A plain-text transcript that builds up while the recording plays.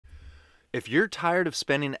If you're tired of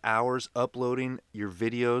spending hours uploading your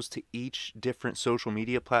videos to each different social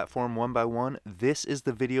media platform one by one, this is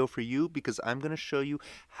the video for you because I'm going to show you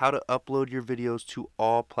how to upload your videos to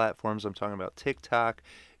all platforms. I'm talking about TikTok,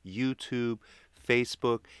 YouTube,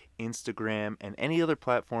 Facebook, Instagram, and any other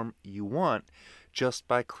platform you want just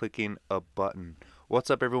by clicking a button. What's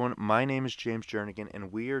up, everyone? My name is James Jernigan,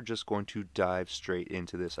 and we are just going to dive straight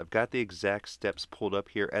into this. I've got the exact steps pulled up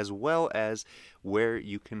here, as well as where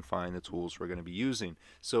you can find the tools we're going to be using.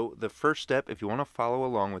 So the first step, if you want to follow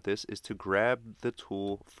along with this, is to grab the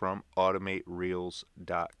tool from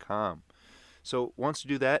automatereels.com. So once you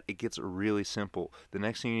do that, it gets really simple. The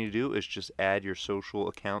next thing you need to do is just add your social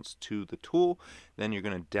accounts to the tool. Then you're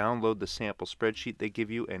going to download the sample spreadsheet they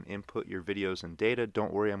give you and input your videos and data.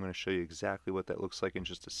 Don't worry, I'm going to show you exactly what that looks like in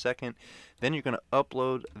just a second. Then you're going to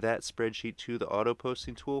upload that spreadsheet to the auto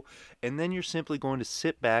posting tool, and then you're simply going to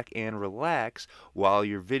sit back and relax while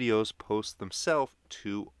your videos post themselves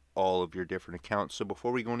to all of your different accounts. So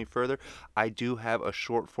before we go any further, I do have a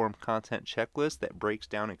short form content checklist that breaks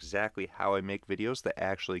down exactly how I make videos that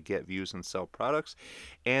actually get views and sell products,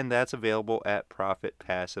 and that's available at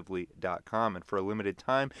profitpassively.com. And for a limited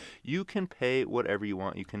time, you can pay whatever you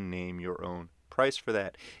want. You can name your own price for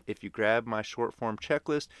that. If you grab my short form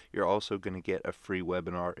checklist, you're also going to get a free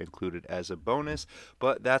webinar included as a bonus.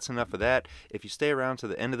 But that's enough of that. If you stay around to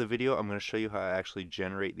the end of the video, I'm going to show you how I actually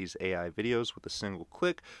generate these AI videos with a single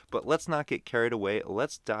click. But let's not get carried away.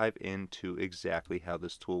 Let's dive into exactly how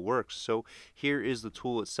this tool works. So here is the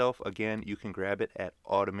tool itself. Again, you can grab it at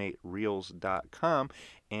automatereels.com.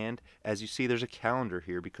 And as you see, there's a calendar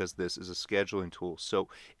here because this is a scheduling tool. So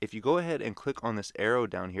if you go ahead and click on this arrow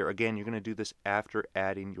down here, again, you're going to do this after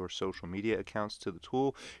adding your social media accounts to the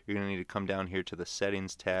tool. You're going to need to come down here to the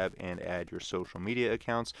settings tab and add your social media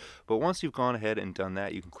accounts. But once you've gone ahead and done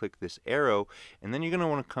that, you can click this arrow, and then you're going to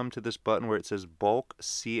want to come to this button where it says bulk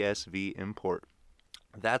CSV import.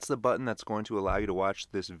 That's the button that's going to allow you to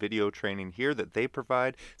watch this video training here that they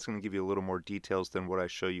provide. It's going to give you a little more details than what I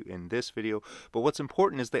show you in this video. But what's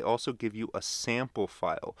important is they also give you a sample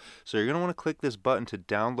file. So you're going to want to click this button to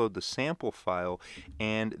download the sample file.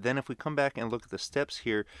 And then if we come back and look at the steps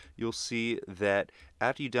here, you'll see that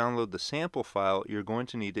after you download the sample file, you're going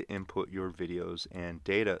to need to input your videos and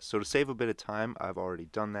data. So to save a bit of time, I've already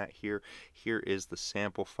done that here. Here is the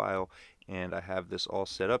sample file, and I have this all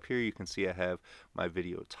set up here. You can see I have my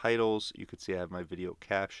video titles. You can see I have my video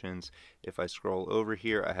captions. If I scroll over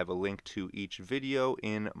here, I have a link to each video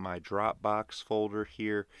in my Dropbox folder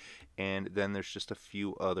here. And then there's just a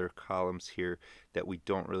few other columns here that we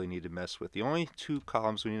don't really need to mess with. The only two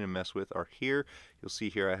columns we need to mess with are here. You'll see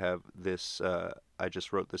here I have this, I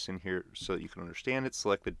just wrote this in here so that you can understand it.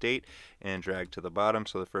 Select the date and drag to the bottom.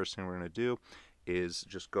 So the first thing we're going to do is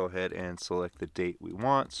just go ahead and select the date we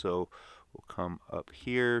want. So we'll come up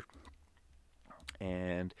here,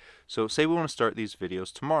 and so say we want to start these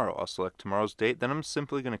videos tomorrow. I'll select tomorrow's date. Then I'm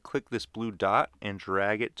simply going to click this blue dot and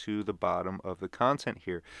drag it to the bottom of the content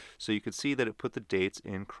here. So you can see that it put the dates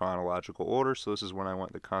in chronological order. So this is when I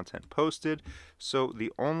want the content posted. So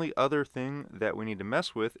the only other thing that we need to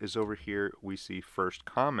mess with is over here we see first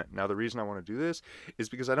comment. Now the reason I want to do this is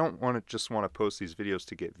because I don't just want to post these videos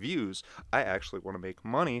to get views. I actually want to make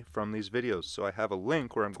money from these videos. So I have a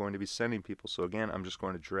link where I'm going to be sending people. So again, I'm just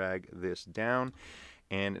going to drag this down,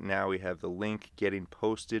 and now we have the link getting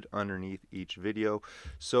posted underneath each video.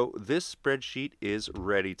 So this spreadsheet is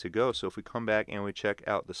ready to go. So if we come back and we check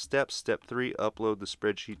out the steps, step 3, upload the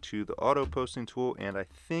spreadsheet to the auto posting tool, and I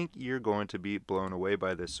think you're going to be blown away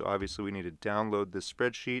by this. So obviously we need to download this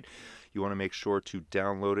spreadsheet. You want to make sure to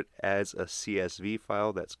download it as a CSV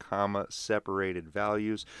file. That's comma separated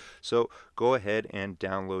values. So go ahead and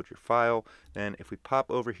download your file. Then if we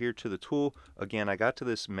pop over here to the tool, again, I got to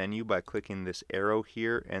this menu by clicking this arrow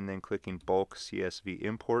here and then clicking bulk CSV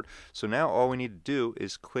import. So now all we need to do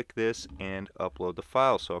is click this and upload the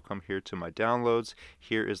file. So I'll come here to my downloads.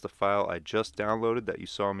 Here is the file I just downloaded that you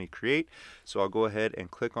saw me create. So I'll go ahead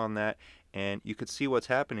and click on that, and you can see what's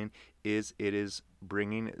happening is it is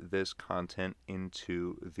bringing this content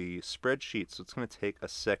into the spreadsheet. So it's going to take a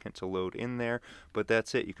second to load in there, but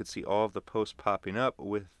that's it. You can see all of the posts popping up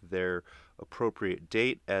with their appropriate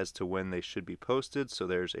date as to when they should be posted. So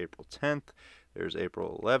there's April 10th, there's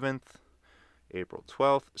April 11th, April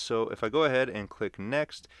 12th. So if I go ahead and click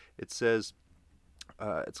next, it says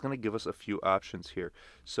it's going to give us a few options here.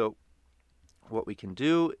 So what we can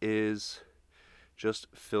do is just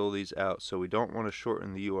fill these out. So we don't want to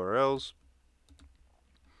shorten the URLs.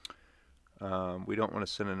 We don't want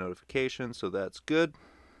to send a notification, so that's good.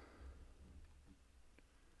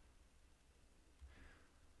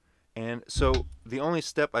 And so the only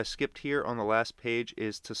step I skipped here on the last page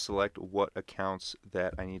is to select what accounts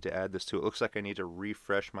that I need to add this to. It looks like I need to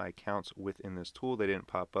refresh my accounts within this tool. They didn't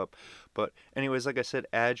pop up. But anyways, like I said,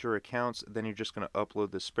 add your accounts. Then you're just going to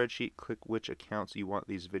upload the spreadsheet, click which accounts you want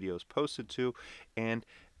these videos posted to, and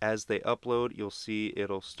as they upload, you'll see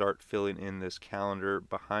it'll start filling in this calendar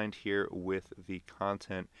behind here with the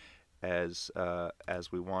content as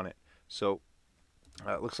we want it. So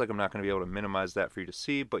it looks like I'm not going to be able to minimize that for you to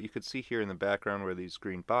see, but you can see here in the background where these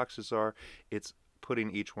green boxes are, it's putting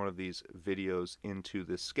each one of these videos into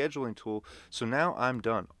this scheduling tool. So now I'm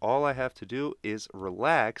done. All I have to do is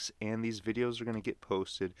relax, and these videos are going to get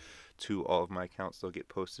posted to all of my accounts. They'll get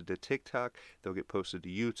posted to TikTok, they'll get posted to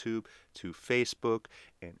YouTube, to Facebook,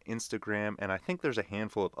 and Instagram, and I think there's a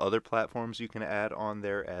handful of other platforms you can add on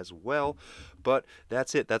there as well. But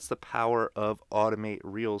that's it. That's the power of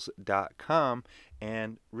AutomateReels.com.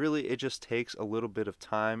 And really, it just takes a little bit of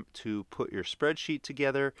time to put your spreadsheet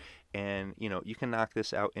together, and you can knock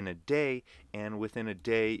this out in a day, and within a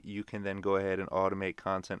day you can then go ahead and automate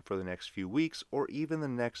content for the next few weeks or even the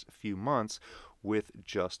next few months with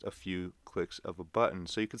just a few clicks of a button.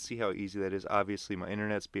 So you can see how easy that is. Obviously my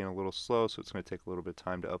internet's being a little slow, so it's going to take a little bit of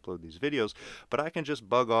time to upload these videos, but I can just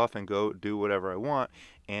bug off and go do whatever I want,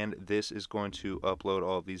 and this is going to upload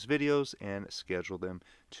all of these videos and schedule them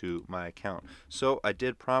to my account. So I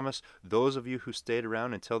did promise those of you who stayed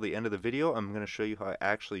around until the end of the video, I'm going to show you how I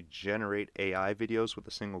actually generate AI videos with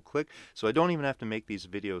a single click. So I don't even have to make these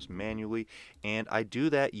videos manually, and I do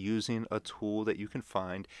that using a tool that you can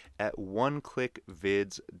find at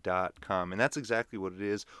oneclickvids.com, and that's exactly what it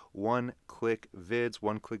is. One-click vids,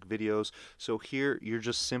 one-click videos. So here you're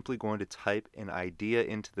just simply going to type an idea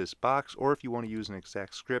into this box, or if you want to use an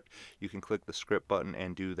exact script, you can click the script button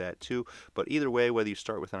and do that too. But either way, whether you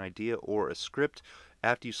start with an idea or a script,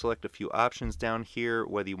 after you select a few options down here,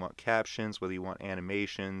 whether you want captions, whether you want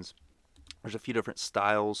animations, there's a few different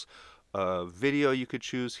styles of video you could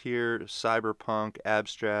choose here: cyberpunk,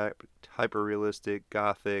 abstract, hyper-realistic,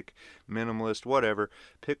 gothic, minimalist, whatever.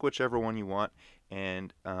 Pick whichever one you want,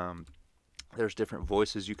 and there's different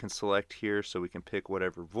voices you can select here, so we can pick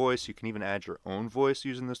whatever voice. You can even add your own voice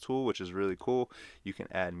using this tool, which is really cool. You can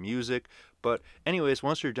add music. But anyways,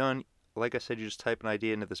 once you're done, like I said, you just type an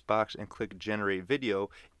idea into this box and click generate video,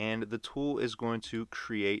 and the tool is going to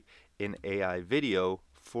create an AI video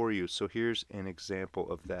for you. So here's an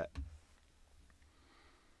example of that,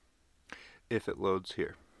 if it loads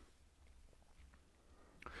here.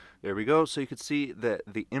 There we go. So you can see that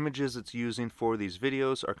the images it's using for these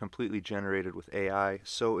videos are completely generated with AI.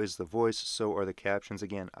 So is the voice, so are the captions.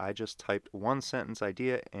 Again, I just typed one sentence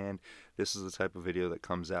idea, and this is the type of video that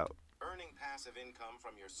comes out. Earning passive income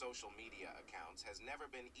from your social media accounts has never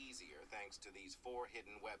been easier thanks to these 4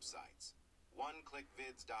 hidden websites.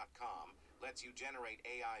 OneClickVids.com lets you generate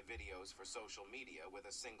AI videos for social media with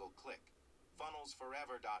a single click.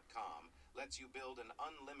 FunnelsForever.com lets you build an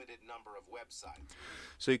unlimited number of websites.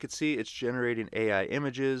 So you can see it's generating AI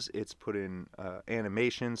images, it's put in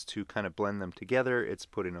animations to kind of blend them together, it's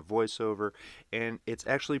put in a voiceover, and it's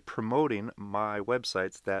actually promoting my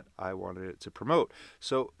websites that I wanted it to promote.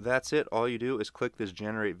 So that's it. All you do is click this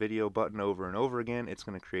generate video button over and over again. It's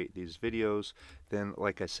going to create these videos. Then,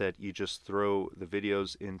 like I said, you just throw the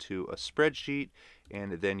videos into a spreadsheet,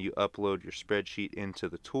 and then you upload your spreadsheet into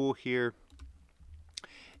the tool here.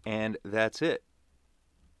 And that's it.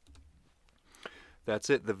 That's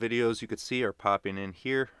it. The videos you could see are popping in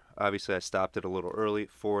here. Obviously I stopped it a little early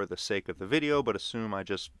for the sake of the video, but assume I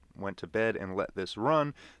just went to bed and let this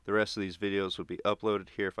run. The rest of these videos would be uploaded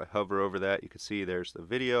here. If I hover over that, you can see there's the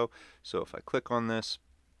video. So if I click on this,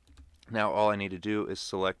 now all I need to do is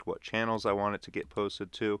select what channels I want it to get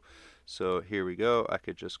posted to. So here we go. I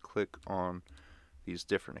could just click on these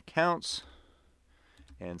different accounts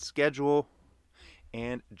and schedule.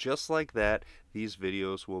 And just like that, these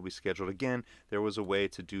videos will be scheduled. Again, there was a way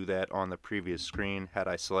to do that on the previous screen. Had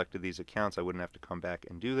I selected these accounts, I wouldn't have to come back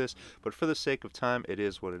and do this. But for the sake of time, it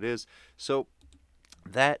is what it is. So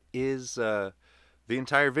that is the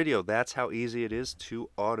entire video. That's how easy it is to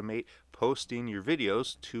automate posting your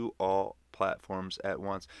videos to all platforms at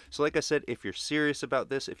once. So like I said, if you're serious about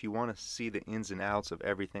this, if you want to see the ins and outs of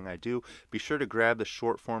everything I do, be sure to grab the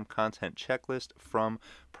short form content checklist from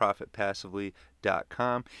ProfitPassively.com.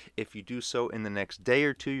 vids.com. If you do so in the next day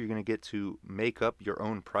or two, you're going to get to make up your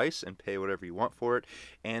own price and pay whatever you want for it.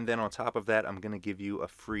 And then on top of that, I'm going to give you a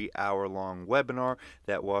free hour-long webinar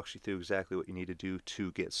that walks you through exactly what you need to do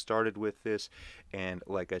to get started with this. And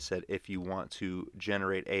like I said, if you want to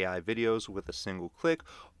generate AI videos with a single click,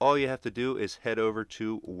 all you have to do is head over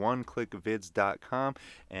to oneclickvids.com,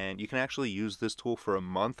 and you can actually use this tool for a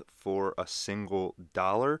month for a single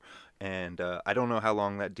dollar. And I don't know how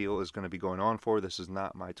long that deal is going to be going on for. This is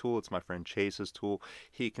not my tool. It's my friend Chase's tool.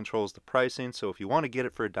 He controls the pricing. So if you want to get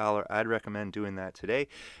it for $1, I'd recommend doing that today.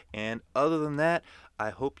 And other than that, I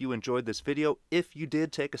hope you enjoyed this video. If you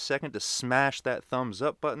did, take a second to smash that thumbs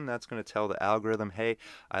up button. That's going to tell the algorithm, hey,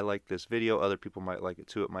 I like this video. Other people might like it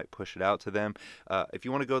too. It might push it out to them. If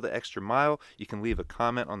you want to go the extra mile, you can leave a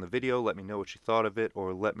comment on the video. Let me know what you thought of it,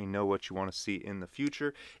 or let me know what you want to see in the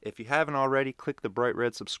future. If you haven't already, click the bright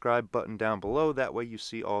red subscribe button down below. That way you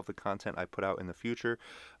see all of the content I put out in the future.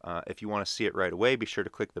 If you want to see it right away, be sure to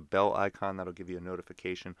click the bell icon. That'll give you a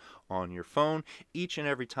notification on your phone each and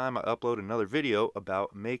every time I upload another video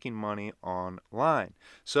about making money online.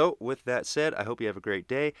 So with that said, I hope you have a great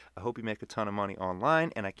day. I hope you make a ton of money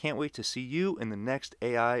online, and I can't wait to see you in the next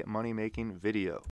AI money making video.